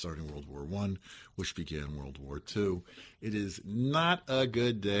Sarajevo, starting World War I, which began World War II. It is not a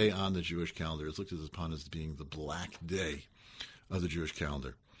good day on the Jewish calendar. It's looked upon as being the black day of the Jewish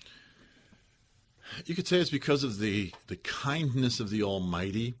calendar. You could say it's because of the kindness of the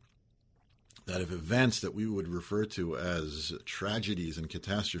Almighty that if events that we would refer to as tragedies and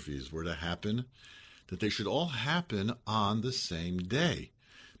catastrophes were to happen, that they should all happen on the same day.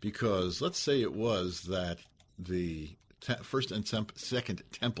 Because let's say it was that the first and second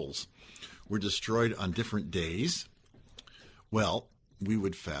temples were destroyed on different days, well, we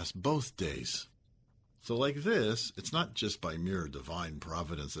would fast both days. So like this, it's not just by mere divine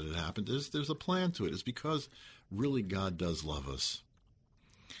providence that it happened. There's a plan to it. It's because really God does love us.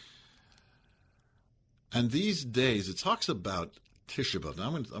 And these days, it talks about Tisha B'Av. Now,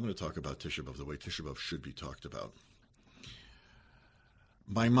 I'm going to talk about Tisha B'Av the way Tisha B'Av should be talked about.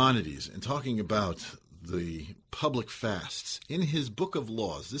 Maimonides, in talking about the public fasts, in his Book of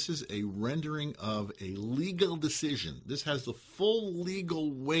Laws, this is a rendering of a legal decision. This has the full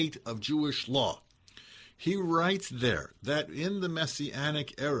legal weight of Jewish law. He writes there that in the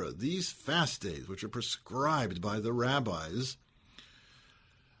Messianic era, these fast days, which are prescribed by the rabbis,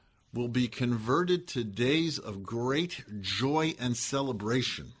 will be converted to days of great joy and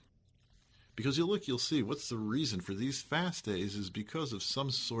celebration. Because you'll see what's the reason for these fast days is because of some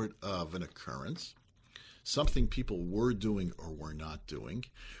sort of an occurrence, something people were doing or were not doing.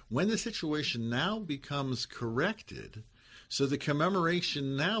 When the situation now becomes corrected, so the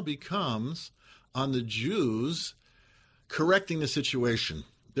commemoration now becomes on the Jews correcting the situation.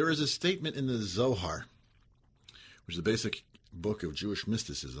 There is a statement in the Zohar, which is the basic book of Jewish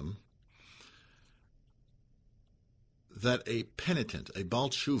mysticism, that a penitent, a Baal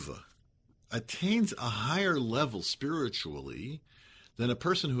Tshuva, attains a higher level spiritually than a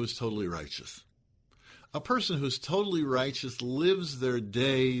person who is totally righteous. A person who is totally righteous lives their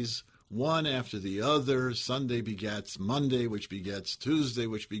days one after the other. Sunday begets Monday, which begets Tuesday,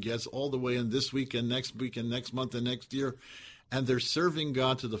 which begets all the way in this week and next month and next year. And they're serving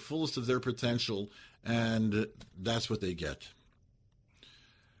God to the fullest of their potential, and that's what they get.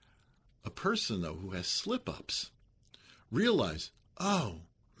 A person, though, who has slip-ups, realize, oh,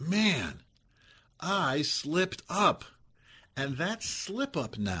 man, I slipped up. And that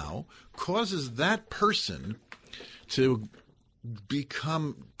slip-up now causes that person to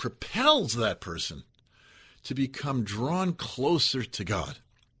propels that person to become drawn closer to God.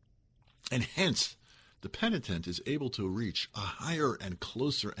 And hence, the penitent is able to reach a higher and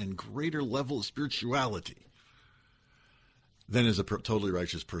closer and greater level of spirituality than is a totally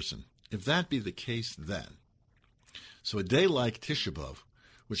righteous person. If that be the case then, so a day like Tisha B'Av,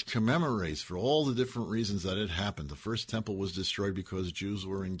 which commemorates for all the different reasons that it happened. The first temple was destroyed because Jews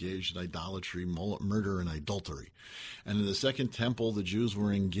were engaged in idolatry, murder, and adultery. And in the second temple, the Jews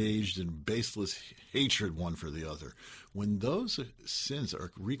were engaged in baseless hatred one for the other. When those sins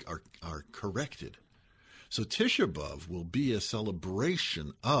are corrected, so Tisha B'Av will be a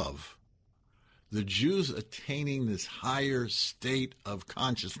celebration of the Jews attaining this higher state of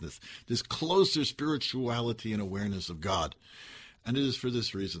consciousness, this closer spirituality and awareness of God. And it is for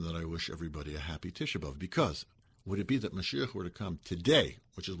this reason that I wish everybody a happy Tisha B'Av, because would it be that Mashiach were to come today,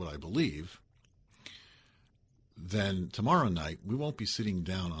 which is what I believe, then tomorrow night we won't be sitting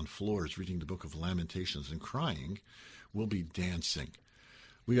down on floors reading the book of Lamentations and crying. We'll be dancing.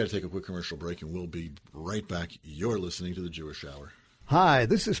 We got to take a quick commercial break, and we'll be right back. You're listening to the Jewish Hour. Hi,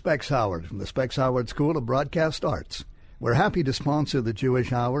 this is Specs Howard from the Specs Howard School of Broadcast Arts. We're happy to sponsor the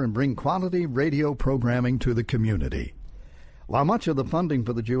Jewish Hour and bring quality radio programming to the community. While much of the funding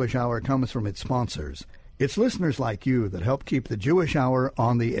for the Jewish Hour comes from its sponsors, it's listeners like you that help keep the Jewish Hour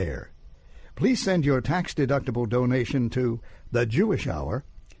on the air. Please send your tax-deductible donation to The Jewish Hour,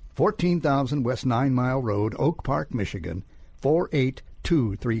 14,000 West 9 Mile Road, Oak Park, Michigan,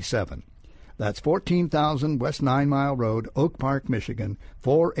 48237. That's 14,000 West 9 Mile Road, Oak Park, Michigan,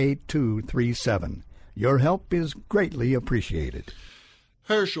 48237. Your help is greatly appreciated.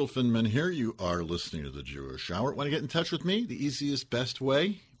 Herschel Finman here. You are listening to the Jewish Hour. Want to get in touch with me? The easiest, best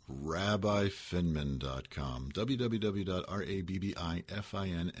way? RabbiFinman.com.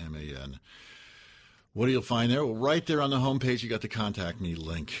 www.rabbifinman. What do you find there? Well, right there on the homepage, you got the Contact Me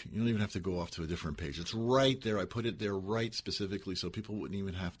link. You don't even have to go off to a different page. It's right there. I put it there right specifically so people wouldn't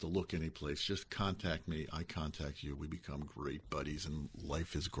even have to look anyplace. Just contact me. I contact you. We become great buddies, and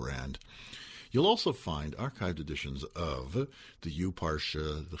life is grand. You'll also find archived editions of the U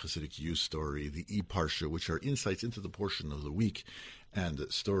Parsha, the Hasidic U story, the E Parsha, which are insights into the portion of the week, and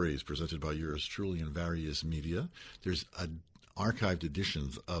stories presented by yours truly in various media. There's archived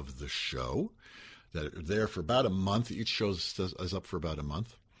editions of the show that are there for about a month. Each show is up for about a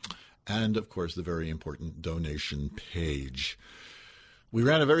month. And, of course, the very important donation page. We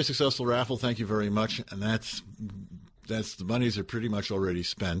ran a very successful raffle. Thank you very much. And that's the monies are pretty much already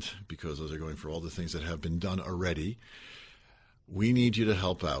spent because those are going for all the things that have been done already. We need you to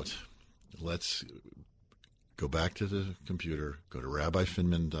help out. Let's go back to the computer, go to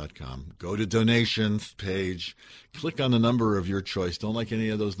rabbifinman.com, go to donations page, click on the number of your choice. Don't like any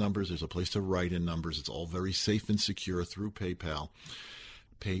of those numbers. There's a place to write in numbers. It's all very safe and secure through PayPal,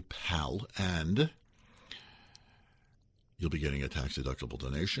 and you'll be getting a tax-deductible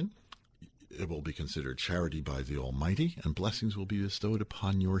donation. It will be considered charity by the Almighty, and blessings will be bestowed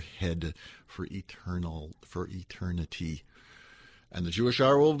upon your head for eternity. And the Jewish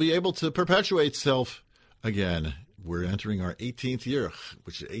Hour will be able to perpetuate itself again. We're entering our 18th year,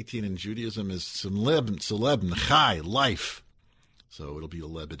 which 18 in Judaism is Seleb, Chai, life. So it'll be a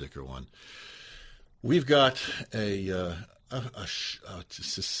Lebediker one. We've got a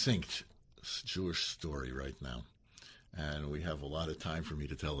succinct Jewish story right now. And we have a lot of time for me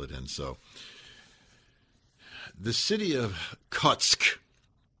to tell it in. So, the city of Kotsk,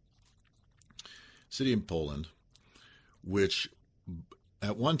 city in Poland, which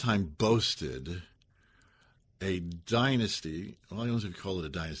at one time boasted a dynasty. Well, I don't know if you call it a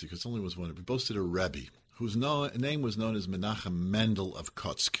dynasty because it only was one. It boasted a Rebbe whose name was known as Menachem Mendel of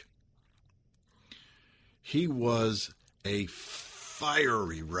Kotsk. He was a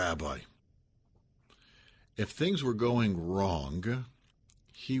fiery rabbi. If things were going wrong,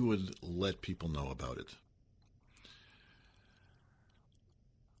 he would let people know about it.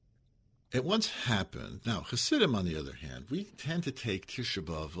 It once happened. Now, Hasidim, on the other hand, we tend to take Tisha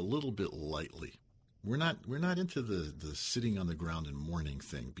B'Av a little bit lightly. We're not into the sitting on the ground and mourning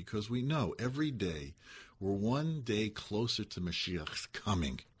thing because we know every day we're one day closer to Mashiach's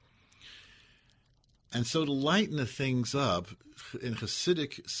coming. And so to lighten the things up, in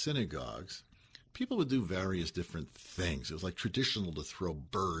Hasidic synagogues, people would do various different things. It was like traditional to throw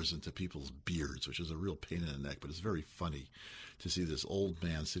burrs into people's beards, which is a real pain in the neck, but it's very funny to see this old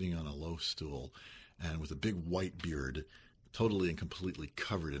man sitting on a low stool and with a big white beard, totally and completely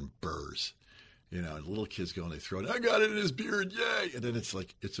covered in burrs. You know, and little kids go and they throw it, I got it in his beard, yay! And then it's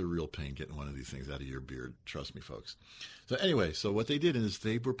like, it's a real pain getting one of these things out of your beard. Trust me, folks. So anyway, so what they did is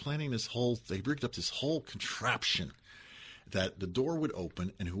they were planning they rigged up this whole contraption that the door would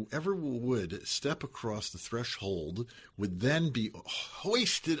open and whoever would step across the threshold would then be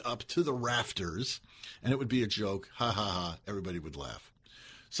hoisted up to the rafters, and it would be a joke. Ha, ha, ha. Everybody would laugh.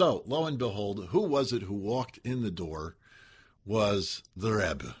 So, lo and behold, who was it who walked in the door was the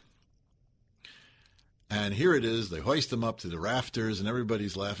Rebbe. And here it is. They hoist him up to the rafters, and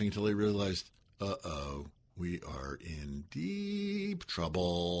everybody's laughing until they realized, we are in deep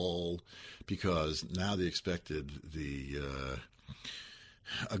trouble, because now they expected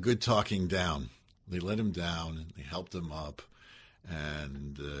a good talking down. They let him down, and they helped him up,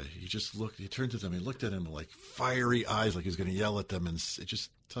 and he turned to them, he looked at him like fiery eyes, like he was going to yell at them, and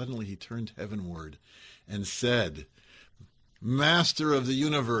suddenly he turned heavenward and said, Master of the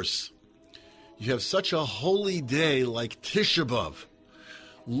universe, you have such a holy day like Tisha B'Av.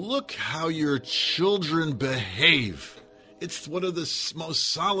 Look how your children behave. It's one of the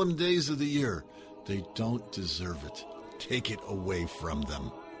most solemn days of the year. They don't deserve it. Take it away from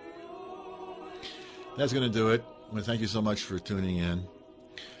them. That's going to do it. I want to thank you so much for tuning in.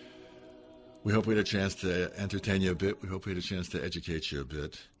 We hope we had a chance to entertain you a bit. We hope we had a chance to educate you a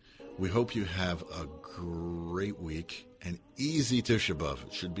bit. We hope you have a great week. An easy Tisha B'Av.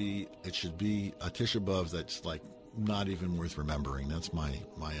 It should be a Tisha B'Av that's like not even worth remembering. That's my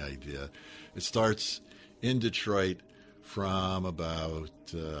idea. It starts in Detroit from about,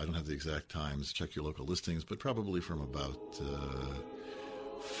 I don't have the exact times, check your local listings, but probably from about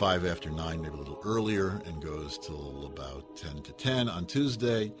 5 after 9, maybe a little earlier, and goes till about 10 to 10 on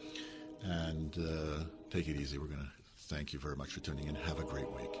Tuesday. And take it easy. We're going to thank you very much for tuning in. Have a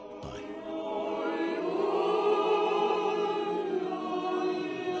great week. Bye.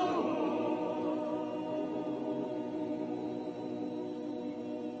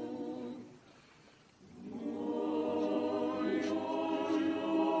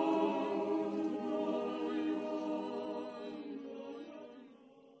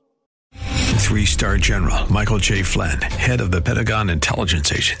 Three-star General Michael J. Flynn, head of the Pentagon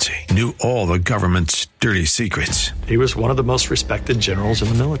Intelligence Agency, knew all the government's dirty secrets. He was one of the most respected generals in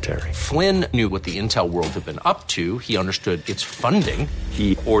the military. Flynn knew what the intel world had been up to. He understood its funding.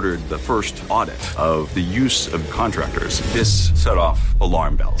 He ordered the first audit of the use of contractors. This set off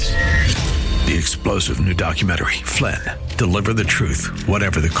alarm bells. The explosive new documentary, Flynn, Deliver the Truth,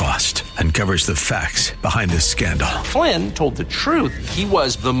 Whatever the Cost, uncovers the facts behind this scandal. Flynn told the truth. He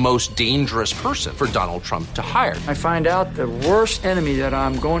was the most dangerous person for Donald Trump to hire. I find out the worst enemy that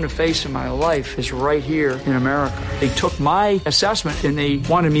I'm going to face in my life is right here in America. They took my assessment and they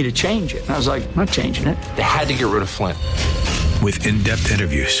wanted me to change it. And I was like, I'm not changing it. They had to get rid of Flynn. With in-depth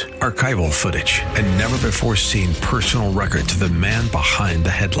interviews, archival footage, and never-before-seen personal records of the man behind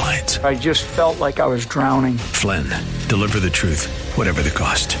the headlines. I just felt like I was drowning. Flynn, Deliver the Truth, Whatever the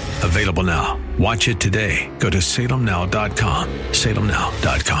Cost. Available now. Watch it today. Go to salemnow.com.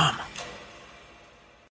 salemnow.com.